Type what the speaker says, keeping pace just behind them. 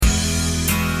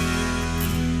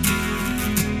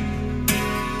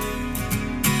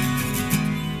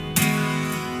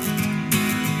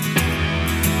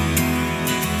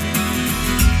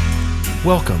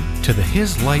Welcome to the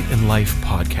His Light and Life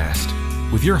podcast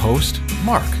with your host,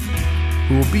 Mark,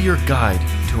 who will be your guide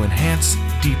to enhance,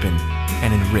 deepen,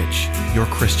 and enrich your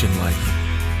Christian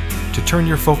life. To turn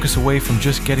your focus away from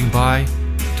just getting by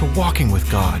to walking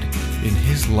with God in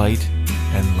His light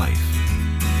and life.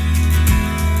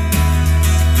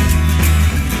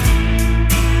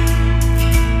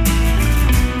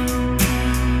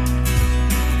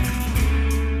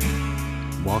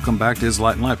 Welcome back to His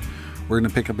Light and Life. We're going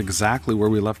to pick up exactly where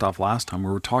we left off last time,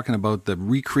 where we're talking about the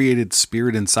recreated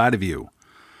spirit inside of you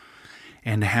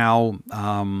and how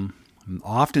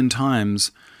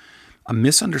oftentimes a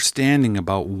misunderstanding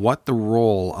about what the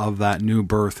role of that new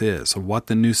birth is, or what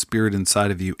the new spirit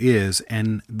inside of you is,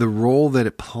 and the role that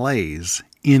it plays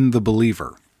in the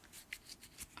believer.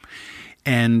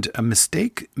 And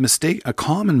a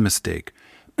common mistake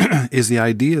is the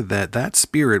idea that that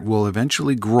spirit will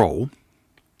eventually grow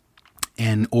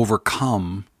and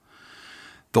overcome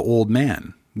the old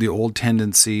man, the old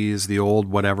tendencies, the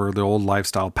old whatever, the old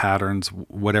lifestyle patterns,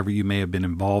 whatever you may have been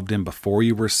involved in before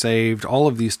you were saved, all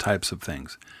of these types of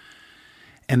things.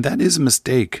 And that is a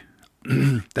mistake.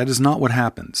 That is not what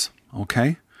happens,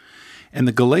 okay? And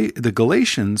the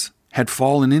Galatians had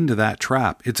fallen into that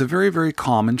trap. It's a very, very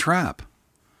common trap.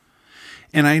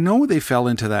 And I know they fell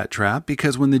into that trap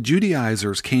because when the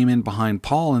Judaizers came in behind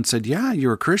Paul and said, yeah,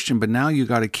 you're a Christian, but now you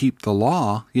got to keep the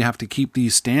law. You have to keep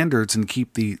these standards and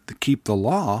keep the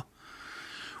law.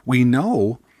 We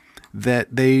know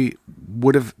that they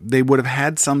would have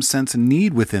had some sense of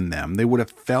need within them. They would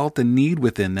have felt a need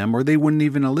within them, or they wouldn't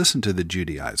even have listened to the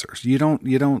Judaizers. You don't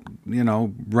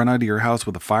run out of your house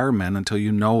with a fireman until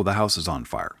you know the house is on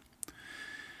fire.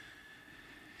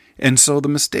 And so the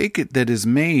mistake that is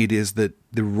made is that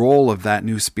the role of that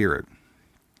new spirit.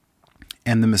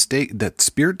 And the mistake, that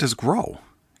spirit does grow.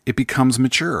 It becomes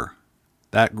mature.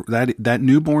 That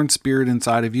newborn spirit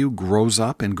inside of you grows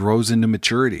up and grows into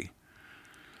maturity.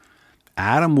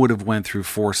 Adam would have went through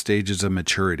 4 stages of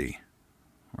maturity,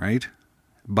 right?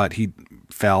 But he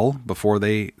fell before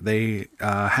they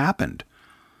happened.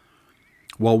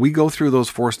 Well, we go through those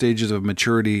 4 stages of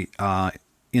maturity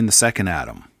in the second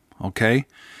Adam, okay?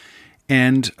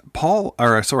 And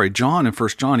John in 1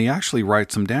 John, he actually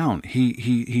writes them down.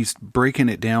 He's breaking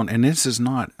it down, and this is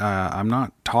not. I'm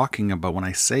not talking about, when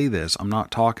I say this, I'm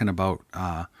not talking about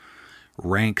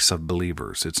ranks of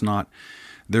believers. It's not.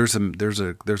 There's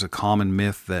a common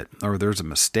myth or there's a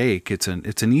mistake. It's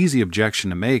an easy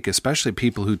objection to make, especially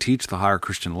people who teach the higher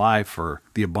Christian life or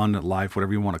the abundant life,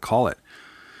 whatever you want to call it.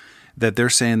 That they're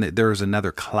saying that there is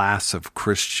another class of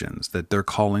Christians, that they're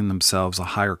calling themselves a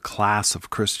higher class of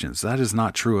Christians. That is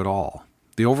not true at all.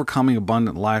 The overcoming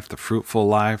abundant life, the fruitful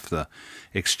life, the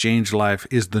exchange life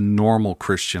is the normal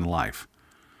Christian life.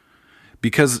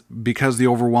 Because the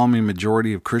overwhelming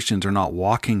majority of Christians are not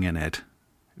walking in it,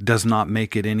 does not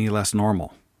make it any less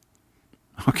normal.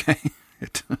 Okay?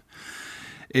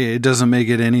 It doesn't make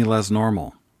it any less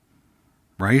normal.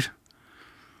 Right?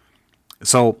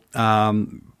 So,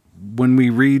 when we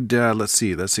read, let's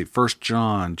see, 1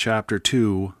 John chapter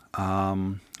 2,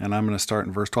 and I'm going to start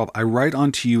in verse 12. I write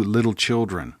unto you, little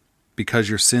children, because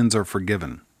your sins are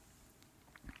forgiven.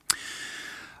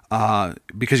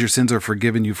 Because your sins are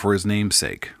forgiven you for his name's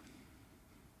sake.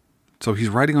 So he's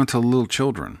writing unto little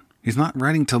children. He's not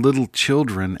writing to little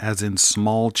children as in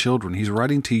small children. He's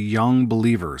writing to young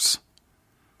believers.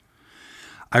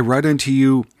 I write unto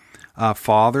you,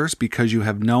 fathers, because you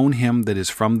have known him that is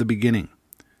from the beginning.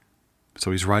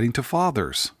 So he's writing to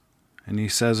fathers. And he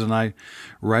says, and I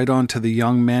write unto the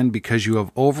young men because you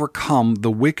have overcome the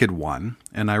wicked one.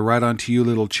 And I write unto you,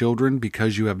 little children,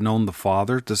 because you have known the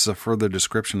Father. This is a further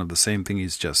description of the same thing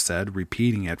he's just said,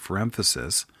 repeating it for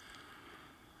emphasis.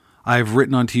 I have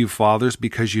written unto you, fathers,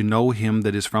 because you know him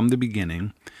that is from the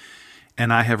beginning.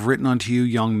 And I have written unto you,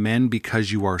 young men,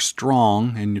 because you are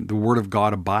strong, and the word of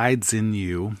God abides in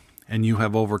you, and you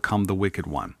have overcome the wicked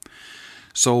one.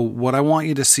 So what I want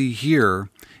you to see here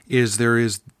is there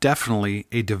is definitely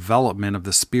a development of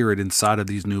the Spirit inside of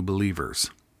these new believers.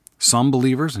 Some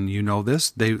believers, and you know this,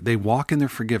 they walk in their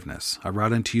forgiveness. I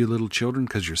write unto you, little children,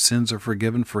 because your sins are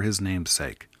forgiven for his name's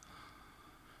sake.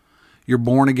 You're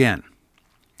born again.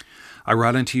 I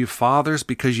write unto you, fathers,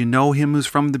 because you know him who's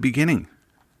from the beginning.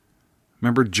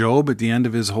 Remember Job at the end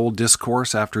of his whole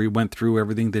discourse after he went through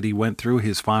everything that he went through,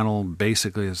 his final,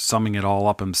 basically summing it all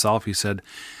up himself, he said,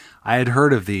 I had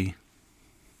heard of thee.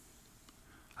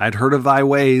 I had heard of thy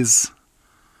ways.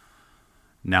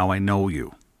 Now I know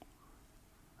you.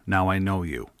 Now I know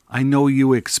you. I know you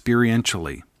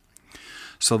experientially.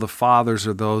 So the fathers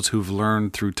are those who've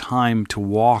learned through time to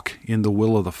walk in the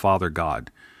will of the Father God.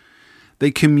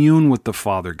 They commune with the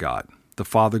Father God. the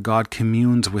Father God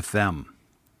communes with them.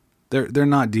 They're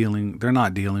not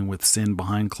dealing with sin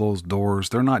behind closed doors.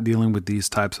 They're not dealing with these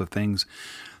types of things.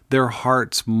 Their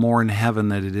heart's more in heaven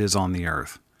than it is on the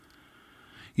earth.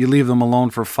 You leave them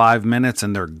alone for 5 minutes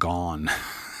and they're gone.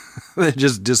 They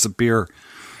just disappear.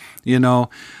 Commercials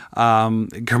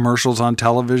on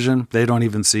television, they don't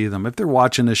even see them. If they're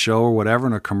watching a show or whatever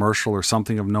and a commercial or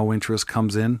something of no interest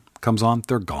comes on,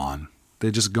 they're gone.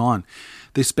 They're just gone.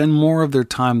 They spend more of their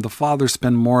time, the fathers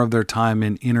spend more of their time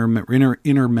in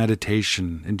inner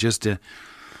meditation and just an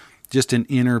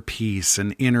inner peace,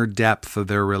 an inner depth of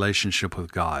their relationship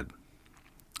with God.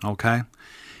 Okay?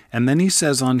 And then he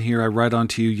says on here, I write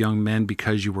unto you, young men,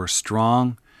 because you are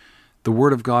strong, the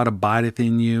word of God abideth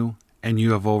in you, and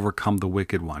you have overcome the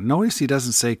wicked one. Notice he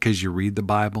doesn't say because you read the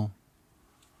Bible.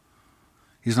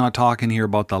 He's not talking here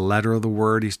about the letter of the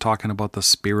word. He's talking about the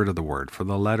spirit of the word. For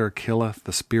the letter killeth,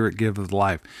 the spirit giveth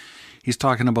life. He's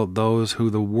talking about those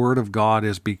who the word of God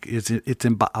it's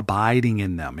abiding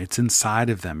in them. It's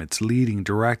inside of them. It's leading,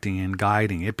 directing, and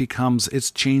guiding. It's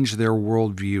changed their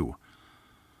worldview.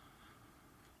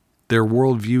 Their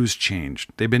worldview's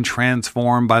changed. They've been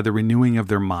transformed by the renewing of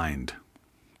their mind.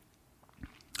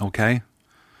 Okay?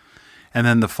 And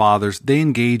then the fathers, they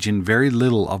engage in very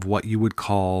little of what you would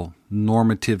call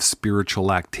normative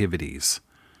spiritual activities.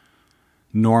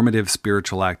 Normative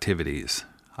spiritual activities.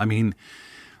 I mean,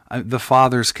 the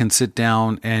fathers can sit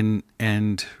down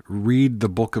and read the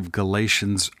book of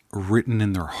Galatians written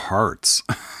in their hearts.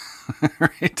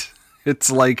 Right?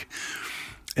 It's like,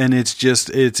 and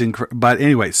it's incredible. But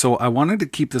anyway, so I wanted to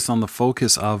keep this on the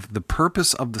focus of the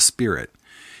purpose of the Spirit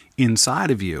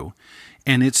inside of you.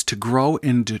 And it's to grow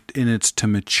and it's to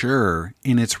mature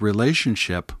in its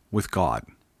relationship with God.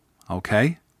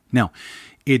 Okay? Now,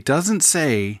 it doesn't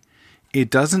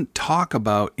talk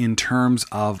about in terms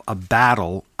of a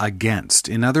battle against.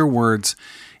 In other words,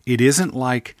 it isn't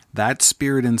like that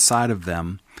spirit inside of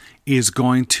them is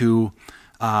going to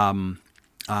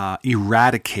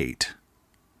eradicate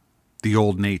the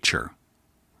old nature,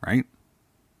 right?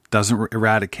 Doesn't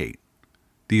eradicate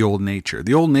the old nature.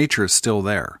 The old nature is still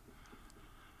there.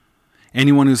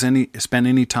 Anyone who's spent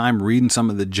any time reading some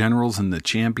of the generals and the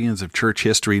champions of church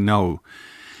history know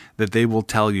that they will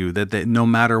tell you that no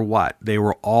matter what, they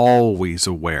were always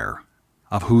aware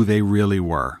of who they really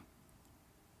were.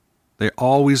 They're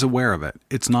always aware of it.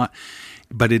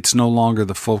 But it's no longer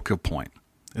the focal point.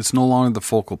 It's no longer the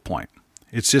focal point.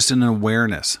 It's just an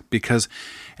awareness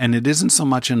and it isn't so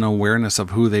much an awareness of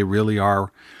who they really are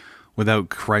without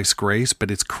Christ's grace, but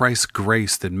it's Christ's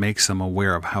grace that makes them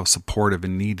aware of how supportive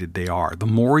and needed they are. The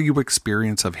more you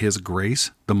experience of His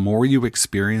grace, the more you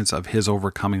experience of His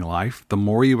overcoming life, the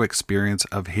more you experience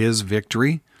of His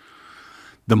victory,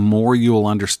 the more you will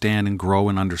understand and grow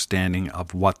in understanding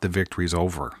of what the victory's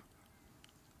over.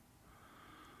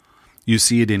 You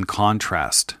see it in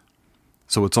contrast.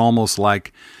 So it's almost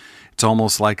like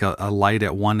a light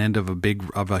at one end of a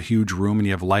huge room, and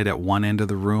you have light at one end of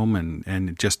the room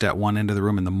and just at one end of the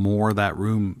room, and the more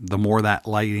that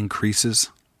light increases,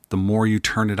 the more you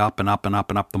turn it up and up and up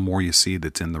and up, the more you see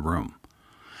that's in the room.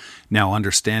 Now,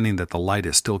 understanding that the light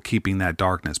is still keeping that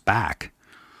darkness back,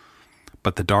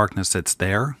 but the darkness that's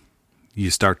there,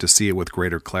 you start to see it with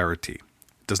greater clarity.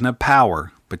 It doesn't have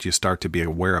power, but you start to be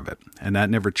aware of it, and that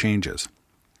never changes.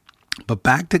 But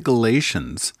back to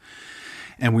Galatians.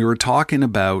 And we were talking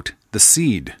about the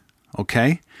seed,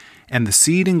 okay? And the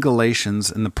seed in Galatians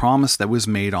and the promise that was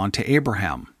made unto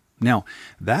Abraham. Now,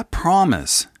 that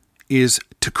promise is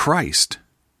to Christ.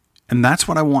 And that's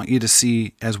what I want you to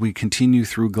see as we continue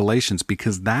through Galatians,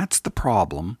 because that's the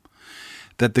problem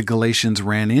that the Galatians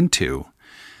ran into.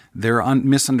 They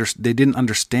didn't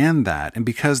understand that. And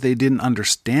because they didn't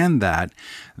understand that,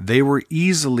 they were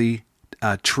easily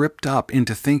tripped up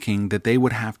into thinking that they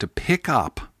would have to pick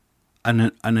up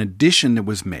an addition that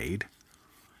was made,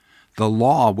 the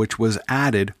law which was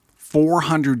added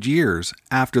 400 years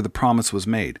after the promise was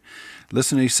made.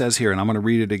 Listen to what he says here, and I'm going to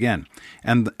read it again.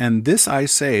 And this I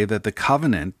say, that the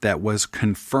covenant that was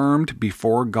confirmed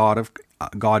before God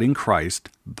in Christ,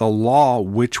 the law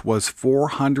which was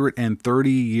 430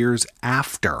 years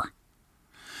after.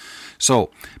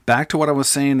 So back to what I was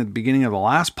saying at the beginning of the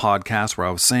last podcast, where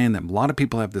I was saying that a lot of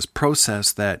people have this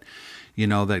process that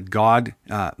that God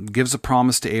gives a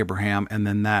promise to Abraham, and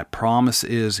then that promise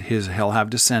is he'll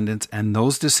have descendants, and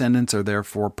those descendants are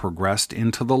therefore progressed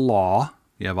into the law.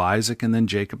 You have Isaac and then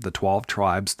Jacob, the 12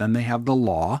 tribes, then they have the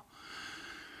law.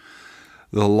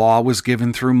 The law was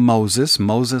given through Moses.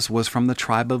 Moses was from the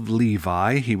tribe of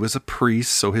Levi. He was a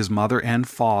priest, so his mother and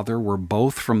father were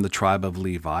both from the tribe of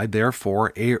Levi.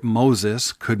 Therefore,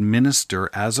 Moses could minister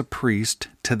as a priest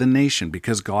to the nation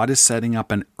because God is setting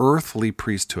up an earthly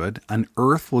priesthood, an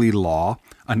earthly law,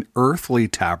 an earthly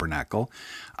tabernacle,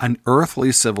 an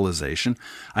earthly civilization,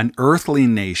 an earthly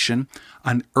nation,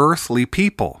 an earthly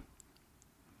people.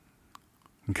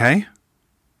 Okay?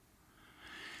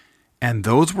 And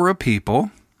those were a people,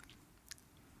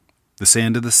 the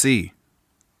sand of the sea.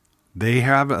 They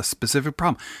have a specific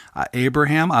problem.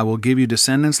 Abraham, I will give you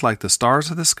descendants like the stars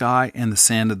of the sky and the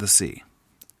sand of the sea.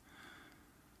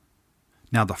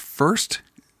 Now, the first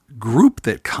group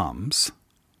that comes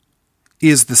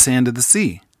is the sand of the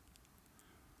sea.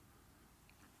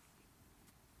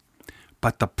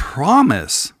 But the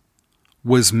promise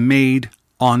was made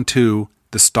onto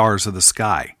the stars of the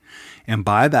sky. And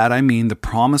by that I mean the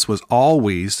promise was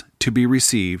always to be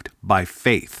received by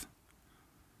faith.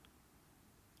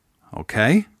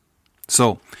 Okay?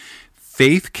 So,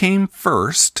 faith came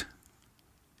first,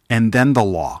 and then the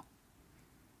law.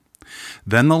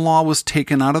 Then the law was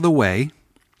taken out of the way,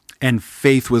 and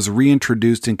faith was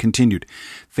reintroduced and continued.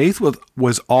 Faith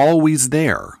was always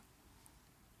there,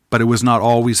 but it was not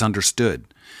always understood.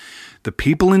 The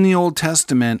people in the Old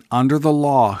Testament under the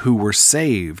law who were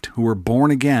saved, who were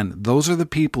born again, those are the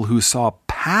people who saw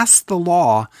past the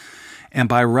law, and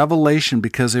by revelation,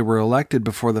 because they were elected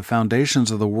before the foundations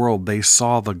of the world, they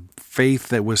saw the faith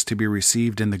that was to be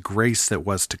received and the grace that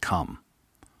was to come.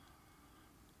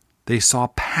 They saw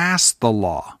past the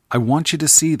law. I want you to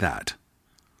see that.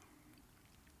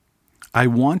 I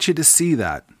want you to see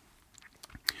that.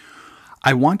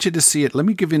 I want you to see it. Let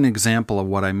me give you an example of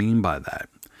what I mean by that.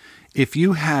 If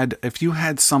you had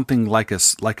something like a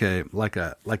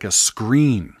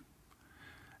screen,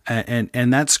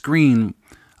 and that screen,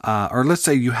 or let's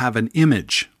say you have an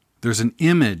image. There's an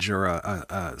image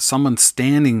or someone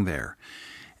standing there,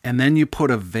 and then you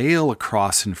put a veil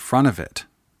across in front of it.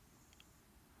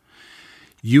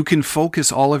 You can focus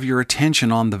all of your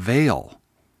attention on the veil,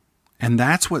 and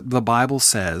that's what the Bible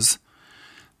says.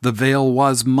 The veil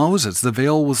was Moses. The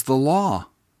veil was the law.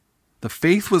 The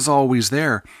faith was always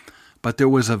there. But there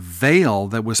was a veil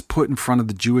that was put in front of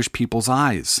the Jewish people's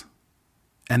eyes,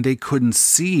 and they couldn't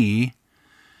see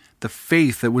the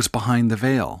faith that was behind the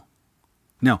veil.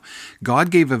 Now,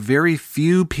 God gave a very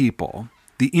few people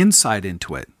the insight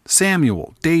into it.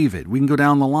 Samuel, David, we can go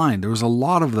down the line. There was a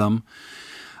lot of them.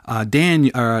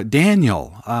 Daniel,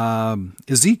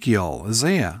 Ezekiel,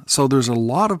 Isaiah. So there's a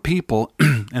lot of people,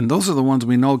 and those are the ones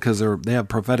we know because they have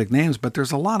prophetic names, but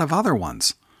there's a lot of other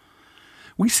ones.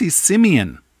 We see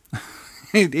Simeon.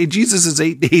 Jesus is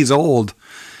 8 days old,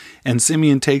 and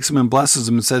Simeon takes him and blesses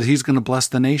him and says he's going to bless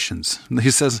the nations.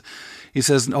 He says,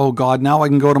 "Oh God, now I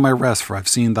can go to my rest, for I've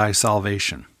seen thy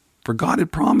salvation." For God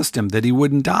had promised him that he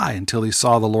wouldn't die until he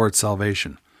saw the Lord's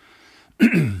salvation.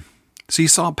 So he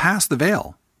saw past the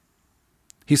veil.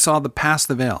 He saw past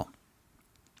the veil.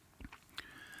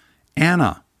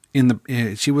 Anna,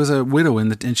 she was a widow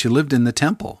and she lived in the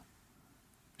temple.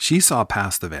 She saw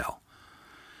past the veil.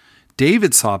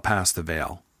 David saw past the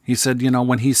veil. He said,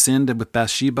 when he sinned with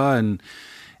Bathsheba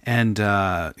and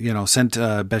sent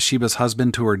Bathsheba's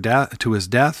husband to his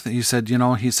death, he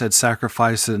said,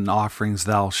 "Sacrifice and offerings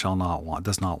thou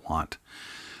does not want.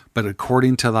 But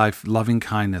according to thy loving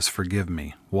kindness, forgive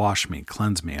me, wash me,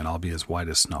 cleanse me, and I'll be as white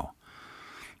as snow.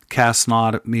 Cast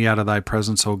not me out of thy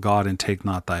presence, O God, and take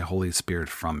not thy Holy Spirit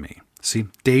from me." See,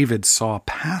 David saw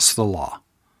past the law.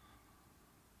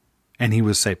 And he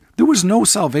was saved. There was no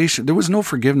salvation. There was no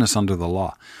forgiveness under the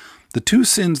law. The two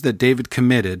sins that David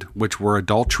committed, which were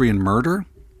adultery and murder,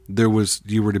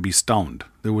 you were to be stoned.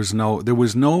 There was no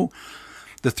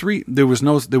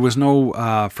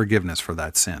forgiveness for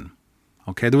that sin.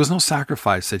 Okay, there was no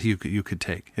sacrifice that you could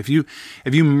take. If you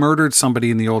murdered somebody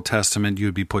in the Old Testament, you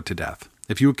would be put to death.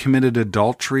 If you committed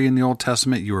adultery in the Old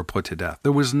Testament, you were put to death.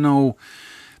 There was no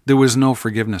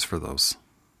forgiveness for those.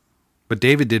 But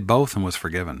David did both and was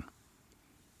forgiven.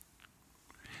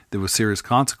 There were serious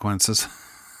consequences,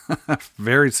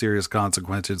 very serious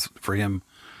consequences for him.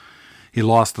 He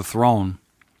lost the throne,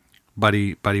 but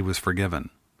he was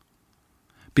forgiven.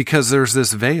 Because there's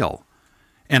this veil.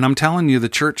 And I'm telling you, the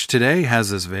church today has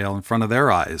this veil in front of their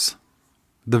eyes.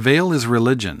 The veil is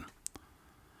religion.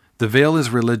 The veil is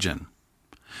religion.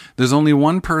 There's only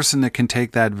one person that can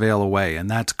take that veil away, and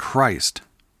that's Christ.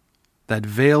 That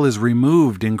veil is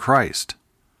removed in Christ.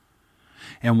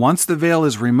 And once the veil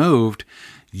is removed,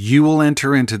 you will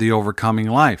enter into the overcoming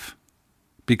life,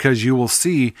 because you will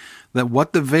see that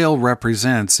what the veil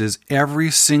represents is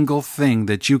every single thing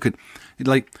that you could.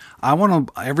 Like, I want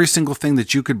every single thing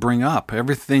that you could bring up,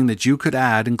 everything that you could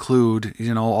add, include,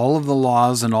 all of the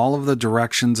laws and all of the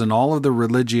directions and all of the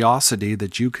religiosity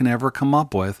that you can ever come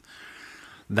up with.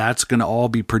 That's going to all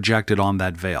be projected on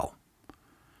that veil.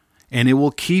 And it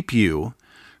will keep you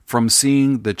from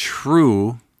seeing the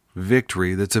true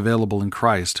victory that's available in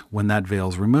Christ when that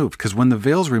veil's removed. Because when the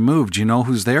veil's removed, you know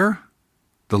who's there?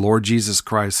 The Lord Jesus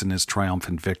Christ and his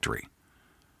triumphant victory.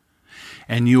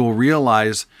 And you will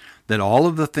realize that all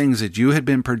of the things that you had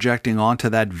been projecting onto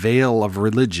that veil of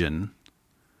religion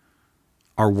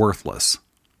are worthless.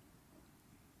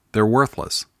 They're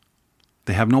worthless.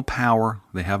 They have no power.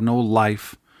 They have no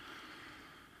life.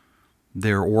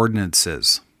 They're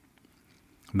ordinances.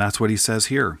 And that's what he says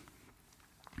here.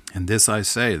 And this I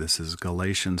say, this is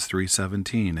Galatians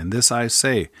 3:17, and this I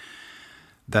say,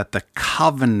 that the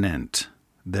covenant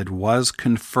that was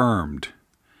confirmed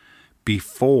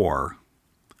before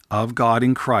of God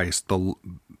in Christ,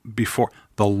 before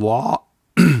the law,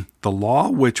 the law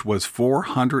which was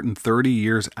 430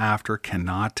 years after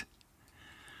cannot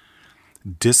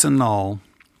disannul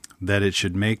that it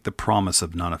should make the promise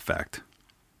of none effect.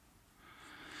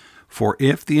 For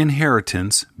if the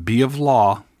inheritance be of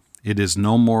law, it is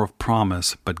no more of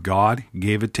promise, but God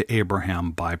gave it to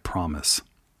Abraham by promise.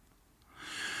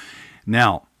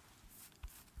 Now,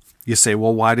 you say,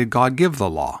 well, why did God give the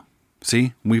law?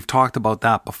 See, we've talked about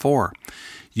that before.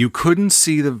 You couldn't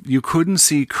see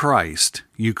Christ,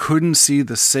 you couldn't see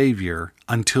the Savior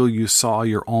until you saw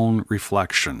your own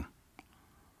reflection,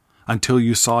 until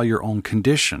you saw your own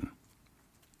condition.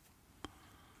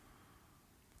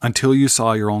 Until you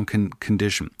saw your own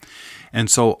condition.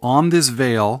 And so on this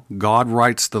veil, God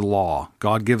writes the law.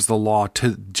 God gives the law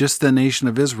to just the nation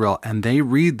of Israel, and they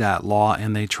read that law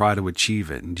and they try to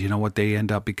achieve it. And do you know what they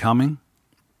end up becoming?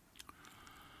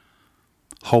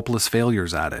 Hopeless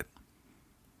failures at it.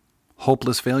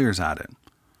 Hopeless failures at it.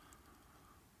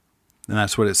 And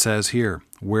that's what it says here.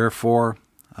 Wherefore,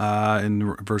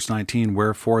 in verse 19,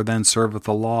 wherefore then serveth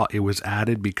the law? It was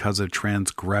added because of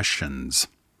transgressions,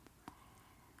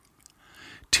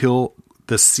 till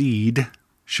the seed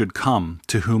should come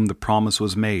to whom the promise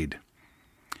was made.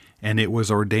 And it was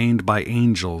ordained by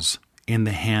angels in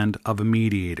the hand of a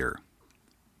mediator.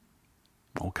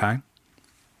 Okay?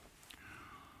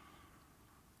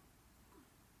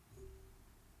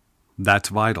 That's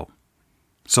vital.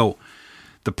 So,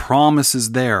 the promise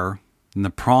is there, and the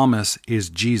promise is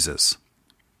Jesus.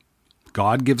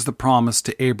 God gives the promise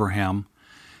to Abraham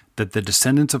that the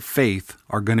descendants of faith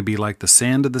are going to be like the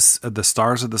sand of the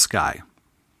stars of the sky.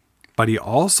 But he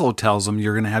also tells them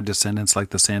you're going to have descendants like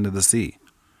the sand of the sea.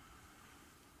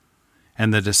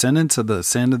 And the descendants of the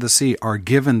sand of the sea are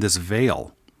given this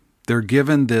veil. They're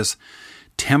given this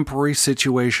temporary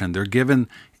situation. They're given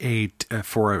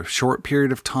for a short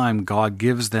period of time, God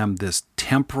gives them this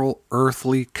temporal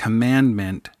earthly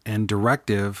commandment and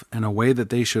directive and a way that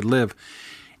they should live.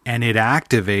 And it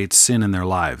activates sin in their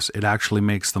lives. It actually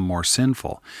makes them more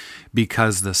sinful.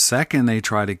 Because the second they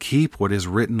try to keep what is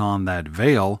written on that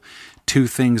veil, two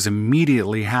things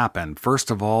immediately happen.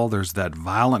 First of all, there's that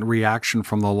violent reaction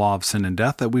from the law of sin and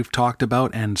death that we've talked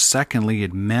about. And secondly,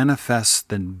 it manifests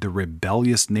the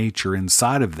rebellious nature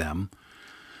inside of them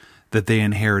that they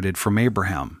inherited from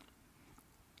Abraham.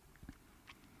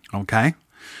 Okay?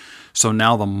 So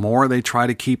now the more they try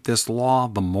to keep this law,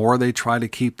 the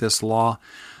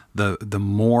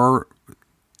more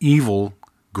evil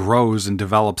grows and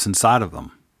develops inside of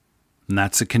them. And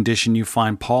that's a condition you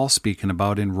find Paul speaking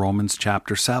about in Romans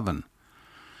chapter 7.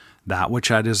 That which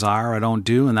I desire I don't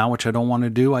do, and that which I don't want to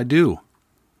do, I do.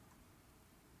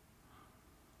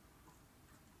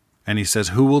 And he says,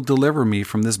 who will deliver me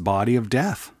from this body of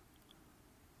death?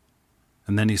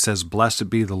 And then he says, blessed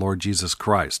be the Lord Jesus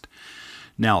Christ.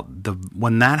 Now,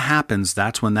 when that happens,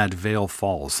 that's when that veil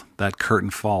falls, that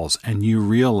curtain falls, and you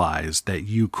realize that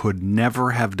you could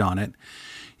never have done it.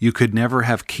 You could never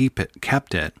have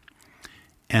kept it.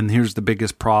 And here's the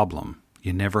biggest problem.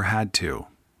 You never had to.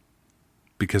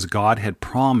 Because God had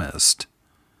promised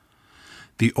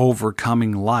the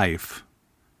overcoming life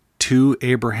to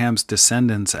Abraham's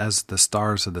descendants as the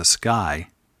stars of the sky,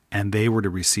 and they were to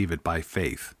receive it by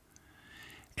faith.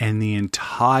 And the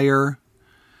entire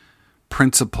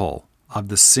principle of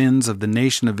the sins of the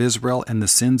nation of Israel and the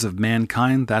sins of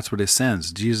mankind, that's what it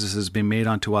says. Jesus has been made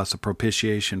unto us a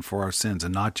propitiation for our sins,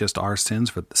 and not just our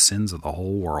sins, but the sins of the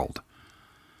whole world.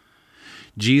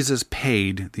 Jesus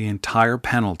paid the entire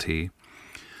penalty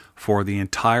for the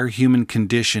entire human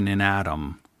condition in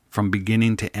Adam from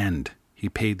beginning to end. He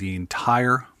paid the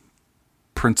entire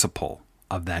principle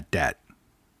of that debt.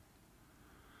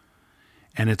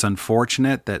 And it's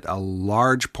unfortunate that a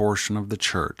large portion of the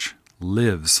church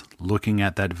lives looking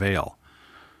at that veil.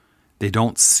 They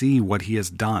don't see what he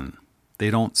has done. They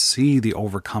don't see the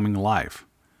overcoming life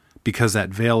because that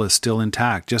veil is still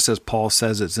intact, just as Paul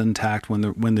says it's intact when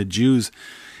the Jews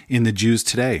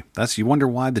today. You wonder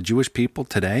why the Jewish people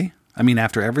today? I mean,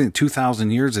 after everything, 2,000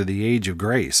 years of the age of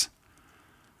grace.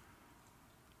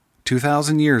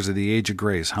 2,000 years of the age of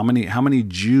grace. How many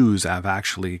Jews have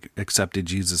actually accepted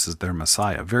Jesus as their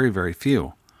Messiah? Very, very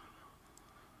few.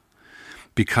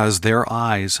 Because their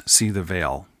eyes see the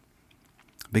veil.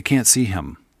 They can't see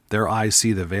him. Their eyes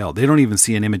see the veil. They don't even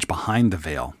see an image behind the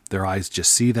veil. Their eyes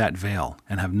just see that veil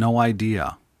and have no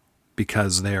idea,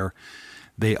 because they are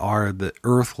the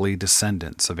earthly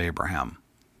descendants of Abraham.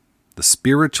 The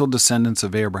spiritual descendants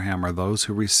of Abraham are those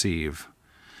who receive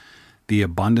the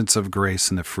abundance of grace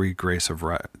and the free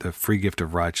gift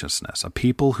of righteousness. A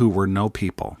people who were no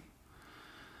people.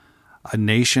 A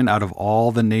nation out of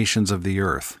all the nations of the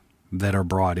earth that are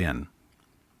brought in.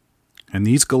 And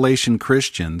these Galatian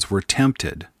Christians were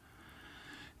tempted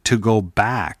to go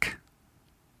back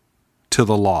to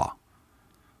the law.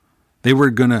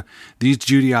 These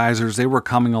Judaizers, they were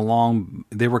coming along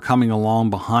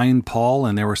behind Paul,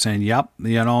 and they were saying, yep,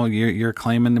 you're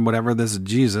claiming whatever this is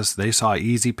Jesus. They saw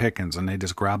easy pickings, and they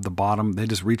just grabbed the bottom. They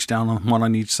just reached down on one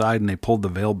on each side, and they pulled the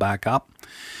veil back up,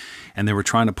 and they were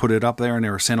trying to put it up there, and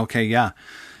they were saying, okay, yeah.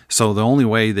 So the only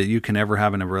way that you can ever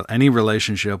have any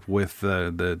relationship with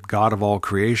the God of all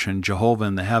creation, Jehovah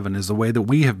in the heaven, is the way that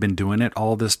we have been doing it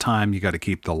all this time. You got to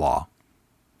keep the law.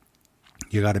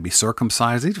 You got to be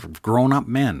circumcised. These are grown-up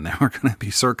men. They were going to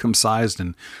be circumcised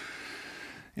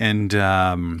and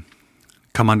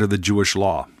come under the Jewish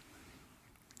law.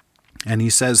 And he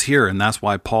says here, and that's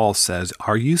why Paul says,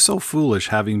 "Are you so foolish,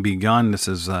 having begun?" This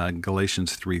is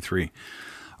Galatians 3:3.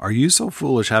 "Are you so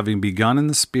foolish, having begun in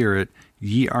the Spirit?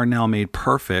 Ye are now made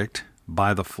perfect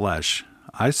by the flesh."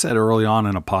 I said early on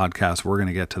in a podcast, we're going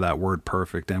to get to that word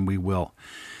perfect, and we will.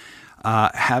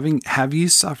 Have ye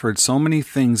suffered so many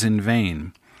things in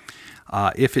vain,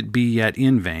 if it be yet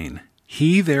in vain?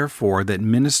 He therefore that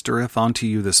ministereth unto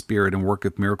you the Spirit and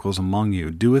worketh miracles among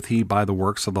you, doeth he by the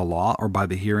works of the law or by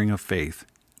the hearing of faith?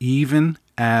 Even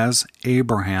as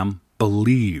Abraham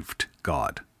believed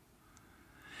God,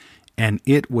 and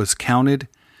it was counted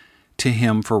to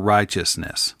him for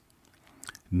righteousness.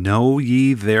 Know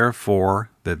ye therefore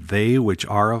that they which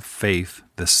are of faith,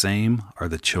 the same are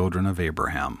the children of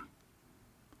Abraham.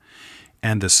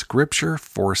 And the Scripture,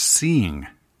 foreseeing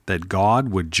that God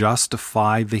would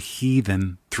justify the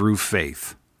heathen through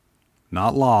faith,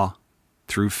 not law,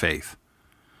 through faith,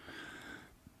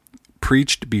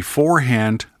 preached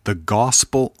beforehand the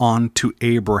gospel unto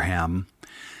Abraham,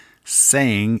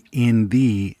 saying, In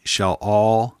thee shall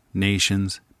all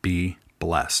nations be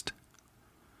blessed.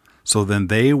 So then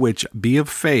they which be of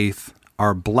faith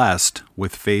are blessed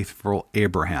with faithful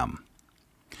Abraham.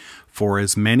 For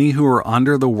as many who are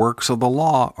under the works of the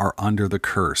law are under the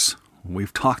curse.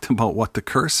 We've talked about what the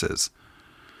curse is.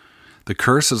 The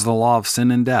curse is the law of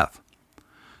sin and death.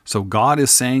 So God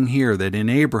is saying here that in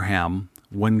Abraham,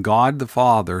 when God the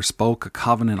Father spoke a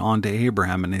covenant unto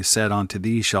Abraham, and he said, Unto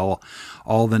thee shall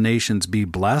all the nations be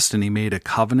blessed, and he made a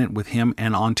covenant with him,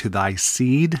 and unto thy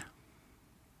seed.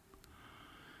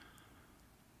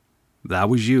 That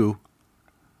was you.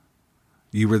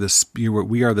 We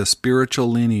are the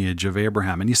spiritual lineage of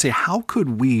Abraham. And you say, how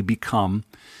could we become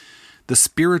the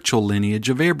spiritual lineage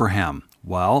of Abraham?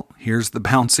 Well, here's the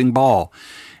bouncing ball.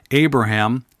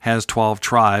 Abraham has 12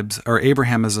 tribes, or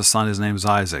Abraham has a son, his name's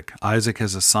Isaac. Isaac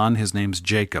has a son, his name's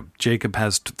Jacob. Jacob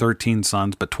has 13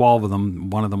 sons, but 12 of them,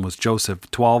 one of them was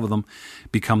Joseph, 12 of them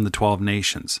become the 12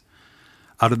 nations.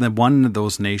 Out of the one of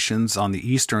those nations on the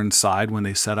eastern side, when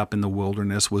they set up in the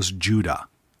wilderness, was Judah.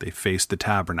 They faced the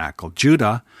tabernacle.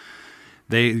 Judah,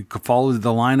 they followed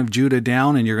the line of Judah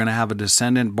down, and you're going to have a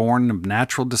descendant born of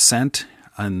natural descent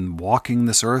and walking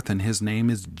this earth, and his name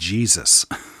is Jesus.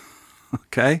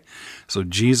 Okay? So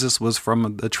Jesus was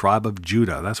from the tribe of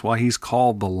Judah. That's why he's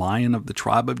called the Lion of the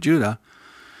tribe of Judah.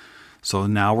 So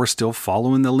now we're still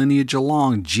following the lineage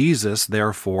along. Jesus,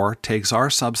 therefore, takes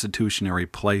our substitutionary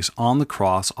place on the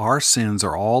cross. Our sins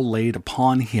are all laid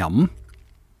upon him.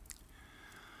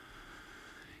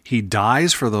 He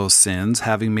dies for those sins,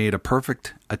 having made a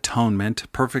perfect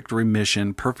atonement, perfect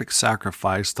remission, perfect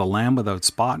sacrifice, the Lamb without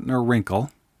spot nor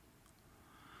wrinkle.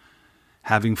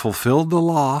 Having fulfilled the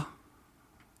law,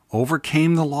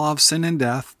 overcame the law of sin and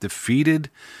death, defeated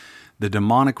the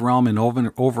demonic realm in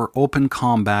open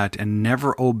combat, and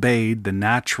never obeyed the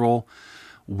natural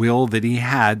will that he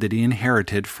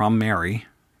inherited from Mary.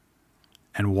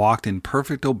 and walked in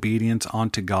perfect obedience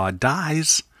unto God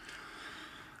dies,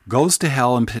 goes to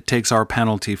hell and takes our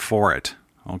penalty for it.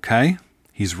 Okay?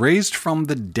 He's raised from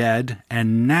the dead,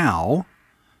 and now,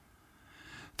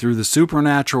 through the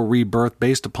supernatural rebirth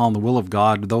based upon the will of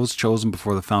God, those chosen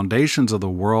before the foundations of the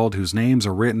world, whose names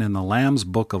are written in the Lamb's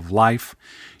book of life,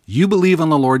 you believe on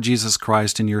the Lord Jesus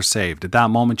Christ and you're saved. At that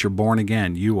moment, you're born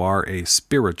again. You are a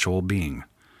spiritual being.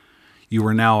 You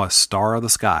are now a star of the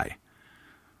sky.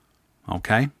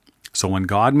 Okay? So when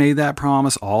God made that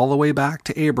promise all the way back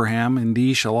to Abraham, in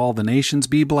thee shall all the nations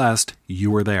be blessed,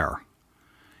 you were there.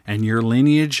 And your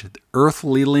lineage,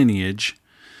 earthly lineage,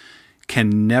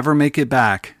 can never make it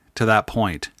back to that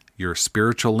point. Your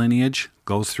spiritual lineage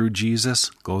goes through Jesus,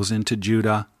 goes into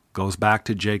Judah, goes back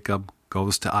to Jacob,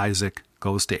 goes to Isaac,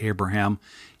 goes to Abraham.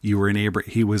 He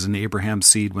was in Abraham's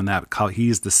seed when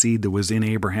he's the seed that was in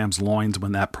Abraham's loins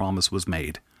when that promise was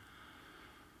made.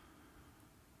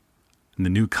 And the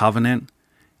new covenant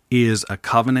is a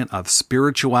covenant of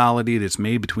spirituality that's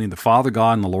made between the Father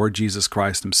God and the Lord Jesus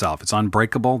Christ himself. It's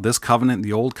unbreakable. This covenant,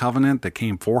 the old covenant that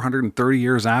came 430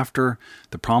 years after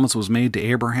the promise was made to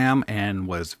Abraham and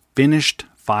was finished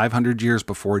 500 years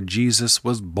before Jesus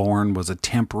was born, was a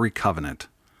temporary covenant.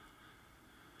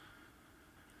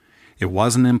 It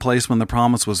wasn't in place when the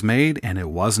promise was made, and it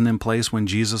wasn't in place when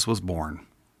Jesus was born.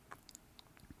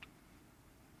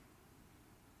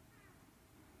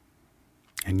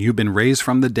 And you've been raised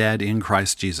from the dead in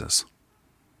Christ Jesus.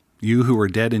 You who were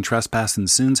dead in trespass and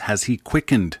sins has he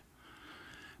quickened,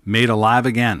 made alive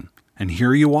again. And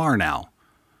here you are now.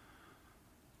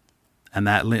 And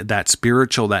that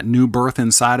spiritual, that new birth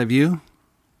inside of you,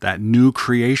 that new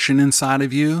creation inside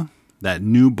of you, that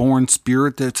newborn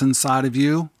spirit that's inside of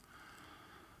you,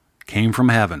 came from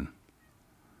heaven.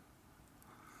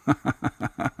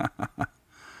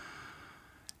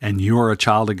 And you are a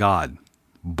child of God,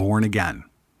 born again,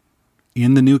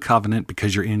 in the new covenant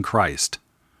because you're in Christ.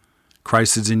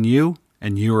 Christ is in you,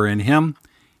 and you are in him.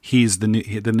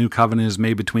 The new covenant is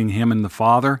made between him and the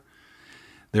Father.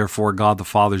 Therefore, God the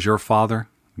Father is your Father.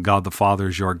 God the Father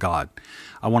is your God.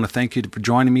 I want to thank you for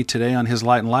joining me today on His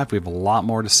Light and Life. We have a lot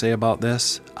more to say about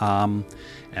this, and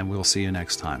we'll see you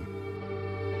next time.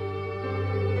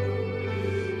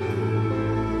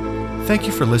 Thank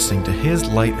you for listening to His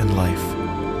Light and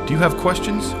Life. Do you have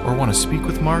questions or want to speak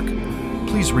with Mark?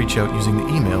 Please reach out using the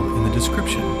email in the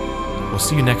description. We'll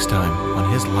see you next time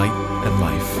on His Light and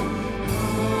Life.